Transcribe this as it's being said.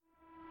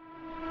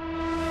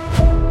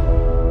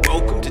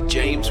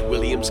James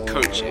Williams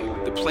Coaching,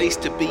 the place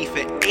to be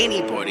for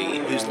anybody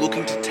who's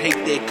looking to take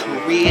their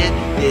career,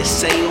 their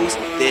sales,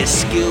 their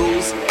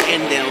skills,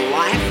 and their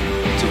life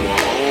to a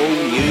whole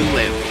new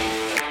level.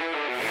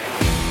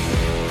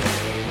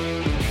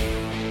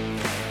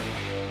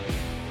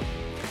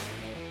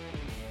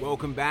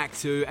 Welcome back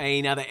to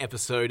another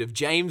episode of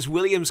James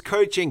Williams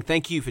Coaching.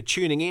 Thank you for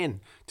tuning in.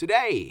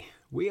 Today,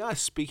 we're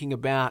talking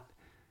about,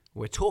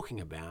 the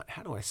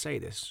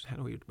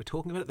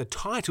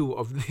title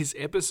of this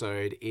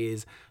episode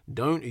is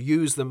Don't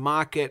Use the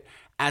Market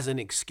as an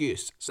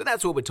Excuse. So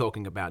that's what we're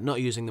talking about,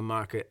 not using the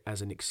market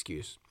as an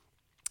excuse.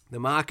 The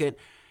market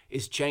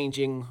is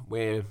changing.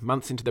 We're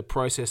months into the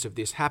process of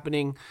this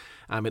happening.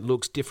 It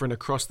looks different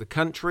across the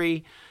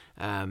country.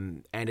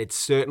 And it's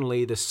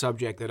certainly the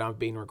subject that I've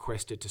been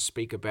requested to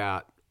speak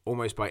about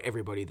almost by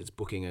everybody that's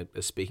booking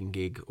a speaking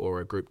gig or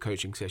a group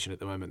coaching session at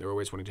the moment. They're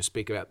always wanting to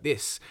speak about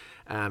this.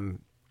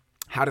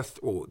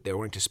 They're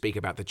wanting to speak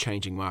about the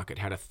changing market,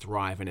 how to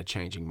thrive in a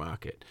changing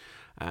market.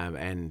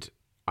 And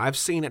I've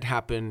seen it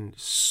happen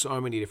so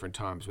many different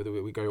times, whether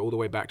we go all the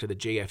way back to the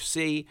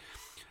GFC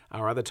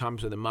or other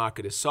times where the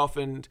market is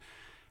softened.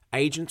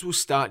 Agents will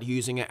start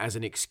using it as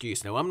an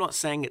excuse. Now, I'm not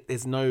saying that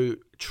there's no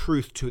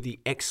truth to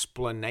the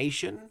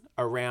explanation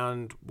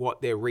around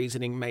what their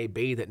reasoning may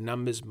be, that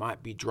numbers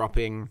might be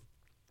dropping,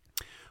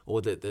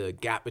 or that the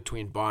gap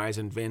between buyers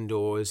and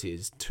vendors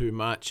is too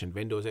much and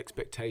vendors'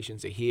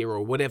 expectations are here,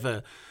 or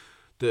whatever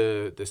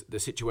the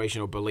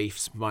situation or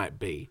beliefs might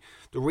be.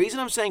 The reason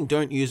I'm saying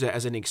don't use it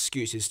as an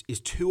excuse is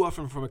too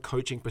often from a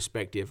coaching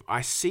perspective,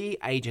 I see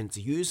agents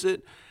use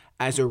it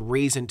as a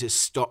reason to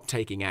stop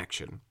taking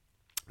action.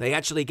 They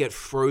actually get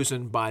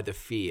frozen by the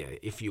fear,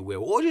 if you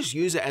will, or just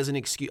use it as an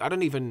excuse. I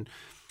don't even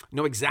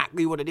know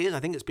exactly what it is.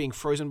 I think it's being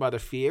frozen by the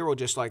fear, or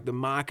just like the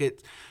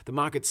market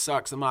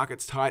sucks, the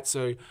market's tight,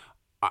 so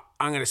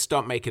I'm going to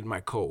stop making my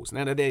calls.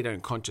 Now, they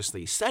don't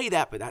consciously say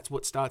that, but that's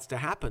what starts to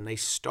happen. They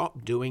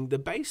stop doing the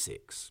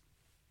basics,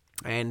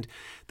 and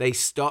they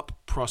stop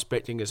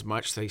prospecting as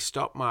much, they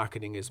stop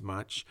marketing as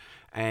much,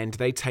 and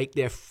they take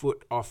their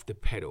foot off the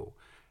pedal.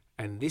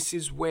 And this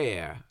is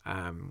where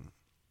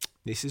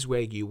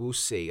you will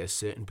see a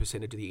certain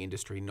percentage of the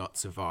industry not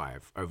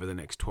survive over the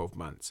next 12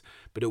 months.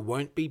 But it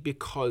won't be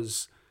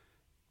because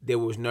there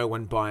was no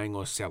one buying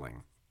or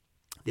selling.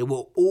 There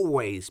will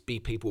always be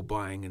people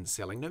buying and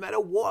selling, no matter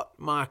what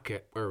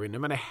market we're in, no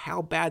matter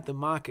how bad the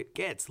market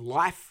gets.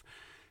 Life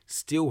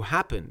still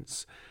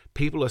happens.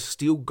 People are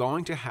still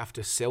going to have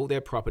to sell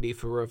their property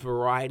for a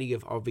variety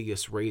of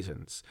obvious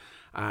reasons.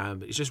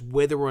 It's just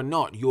whether or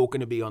not you're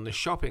going to be on the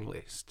shopping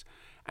list.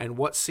 And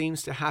what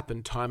seems to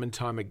happen time and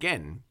time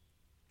again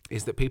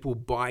is that people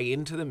buy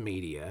into the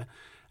media.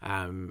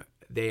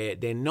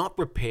 They're not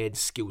prepared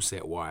skill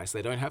set wise.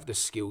 They don't have the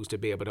skills to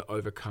be able to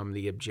overcome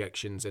the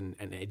objections and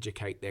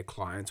educate their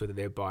clients, whether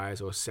they're buyers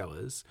or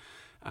sellers.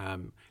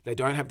 They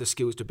don't have the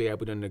skills to be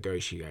able to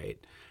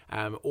negotiate,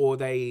 or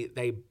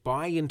they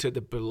buy into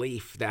the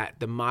belief that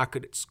the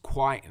market's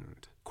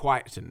quietened.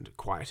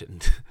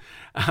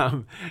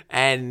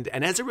 And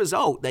as a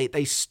result,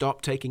 they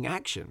stop taking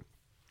action.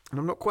 And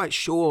I'm not quite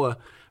sure,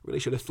 really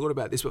should have thought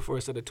about this before I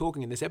started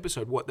talking in this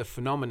episode, what the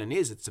phenomenon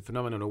is. It's a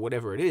phenomenon or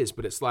whatever it is,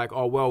 but it's like,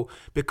 oh, well,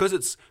 because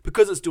it's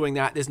doing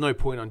that, there's no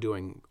point on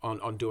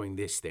doing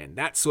this then.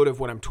 That's sort of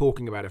what I'm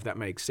talking about, if that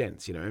makes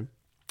sense, you know.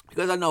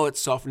 Because I know it's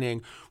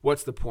softening,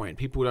 what's the point?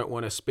 People don't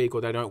want to speak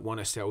or they don't want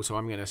to sell, so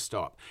I'm going to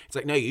stop. It's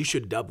like, no, you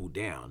should double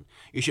down.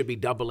 You should be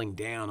doubling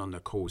down on the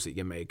calls that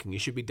you're making. You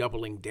should be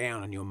doubling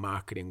down on your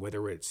marketing,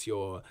 whether it's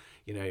your,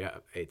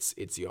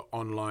 it's your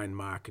online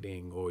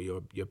marketing or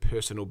your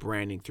personal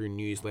branding through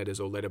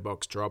newsletters or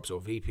letterbox drops or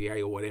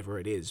VPA or whatever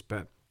it is.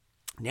 But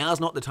now's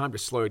not the time to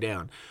slow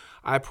down.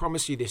 I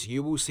promise you this,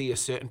 you will see a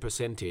certain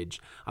percentage,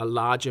 a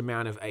large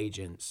amount of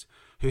agents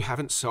who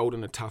haven't sold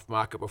in a tough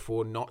market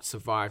before not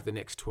survive the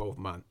next 12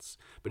 months.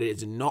 But it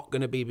is not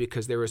going to be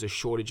because there is a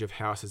shortage of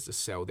houses to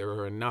sell. There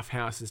are enough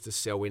houses to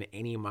sell in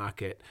any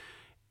market.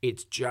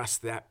 It's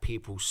just that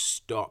people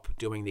stop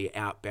doing the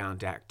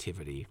outbound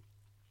activity.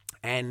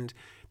 And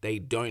they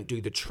don't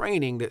do the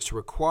training that's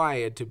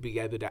required to be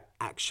able to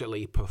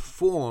actually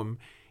perform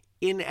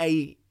in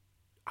I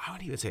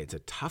wouldn't even say it's a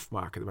tough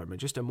market at the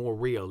moment, just a more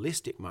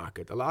realistic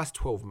market. The last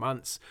 12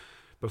 months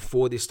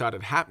before this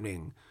started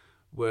happening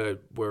were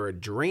a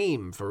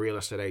dream for real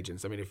estate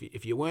agents. I mean,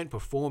 if you weren't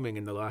performing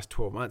in the last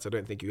 12 months, I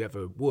don't think you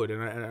ever would.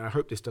 And I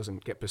hope this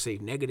doesn't get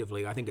perceived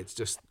negatively. I think it's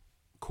just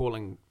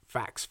calling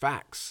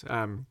facts,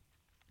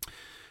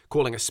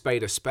 calling a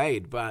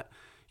spade. But,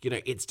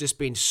 it's just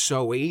been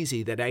so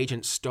easy that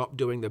agents stopped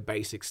doing the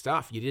basic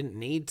stuff. You didn't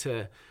need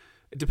to,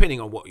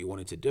 depending on what you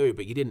wanted to do,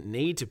 but you didn't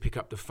need to pick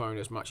up the phone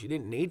as much. You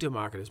didn't need to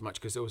market as much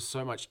because there was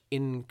so much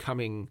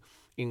incoming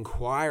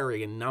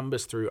inquiry and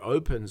numbers through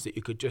opens that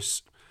you could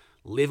just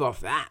live off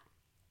that.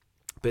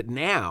 But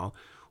now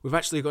We've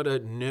actually got to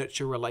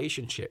nurture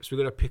relationships. We've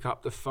got to pick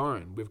up the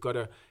phone. We've got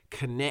to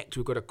connect.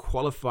 We've got to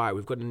qualify.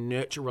 We've got to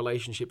nurture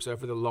relationships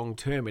over the long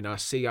term in our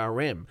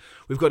CRM.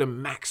 We've got to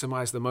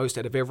maximize the most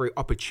out of every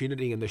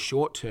opportunity in the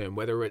short term,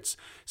 whether it's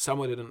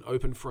someone at an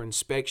open for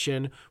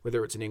inspection,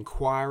 whether it's an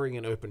inquiry,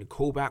 an open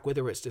callback,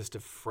 whether it's just a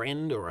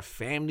friend or a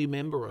family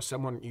member or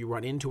someone you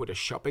run into at a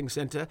shopping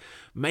center.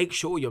 Make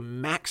sure you're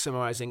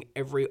maximizing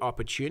every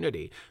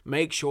opportunity.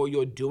 Make sure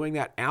you're doing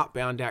that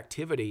outbound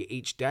activity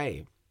each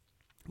day.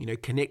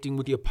 Connecting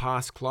with your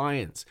past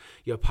clients,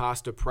 your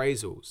past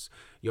appraisals,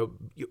 you're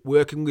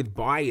working with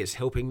buyers,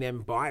 helping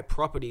them buy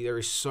property. There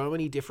is so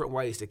many different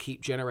ways to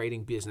keep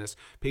generating business.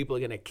 People are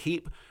going to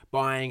keep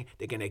buying.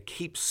 They're going to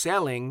keep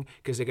selling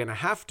because they're going to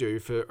have to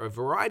for a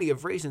variety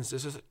of reasons.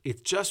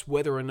 It's just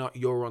whether or not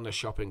you're on the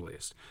shopping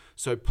list.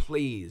 So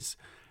please,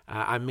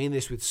 I mean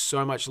this with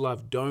so much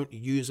love. Don't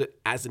use it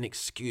as an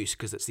excuse,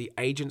 because it's the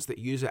agents that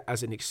use it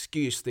as an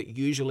excuse that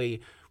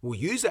usually will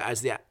use it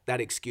as that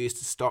excuse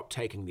to stop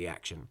taking the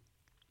action.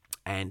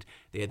 And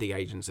they're the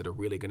agents that are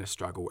really going to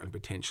struggle and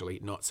potentially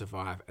not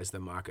survive as the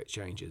market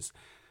changes.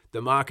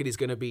 The market is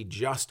going to be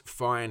just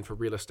fine for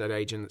real estate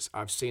agents.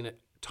 I've seen it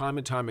time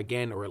and time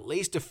again, or at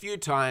least a few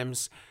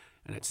times.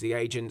 And it's the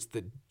agents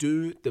that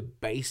do the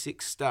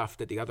basic stuff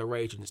that the other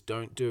agents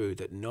don't do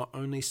that not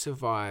only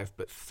survive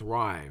but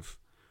thrive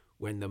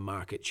when the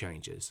market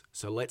changes.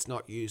 So let's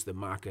not use the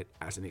market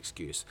as an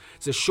excuse.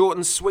 It's a short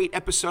and sweet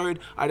episode.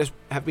 I just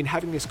have been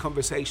having this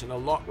conversation a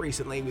lot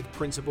recently with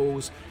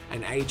principals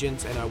and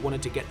agents, and I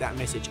wanted to get that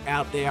message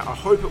out there. I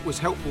hope it was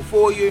helpful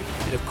for you.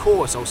 And of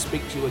course, I'll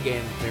speak to you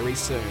again very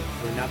soon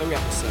for another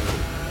episode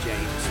of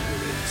James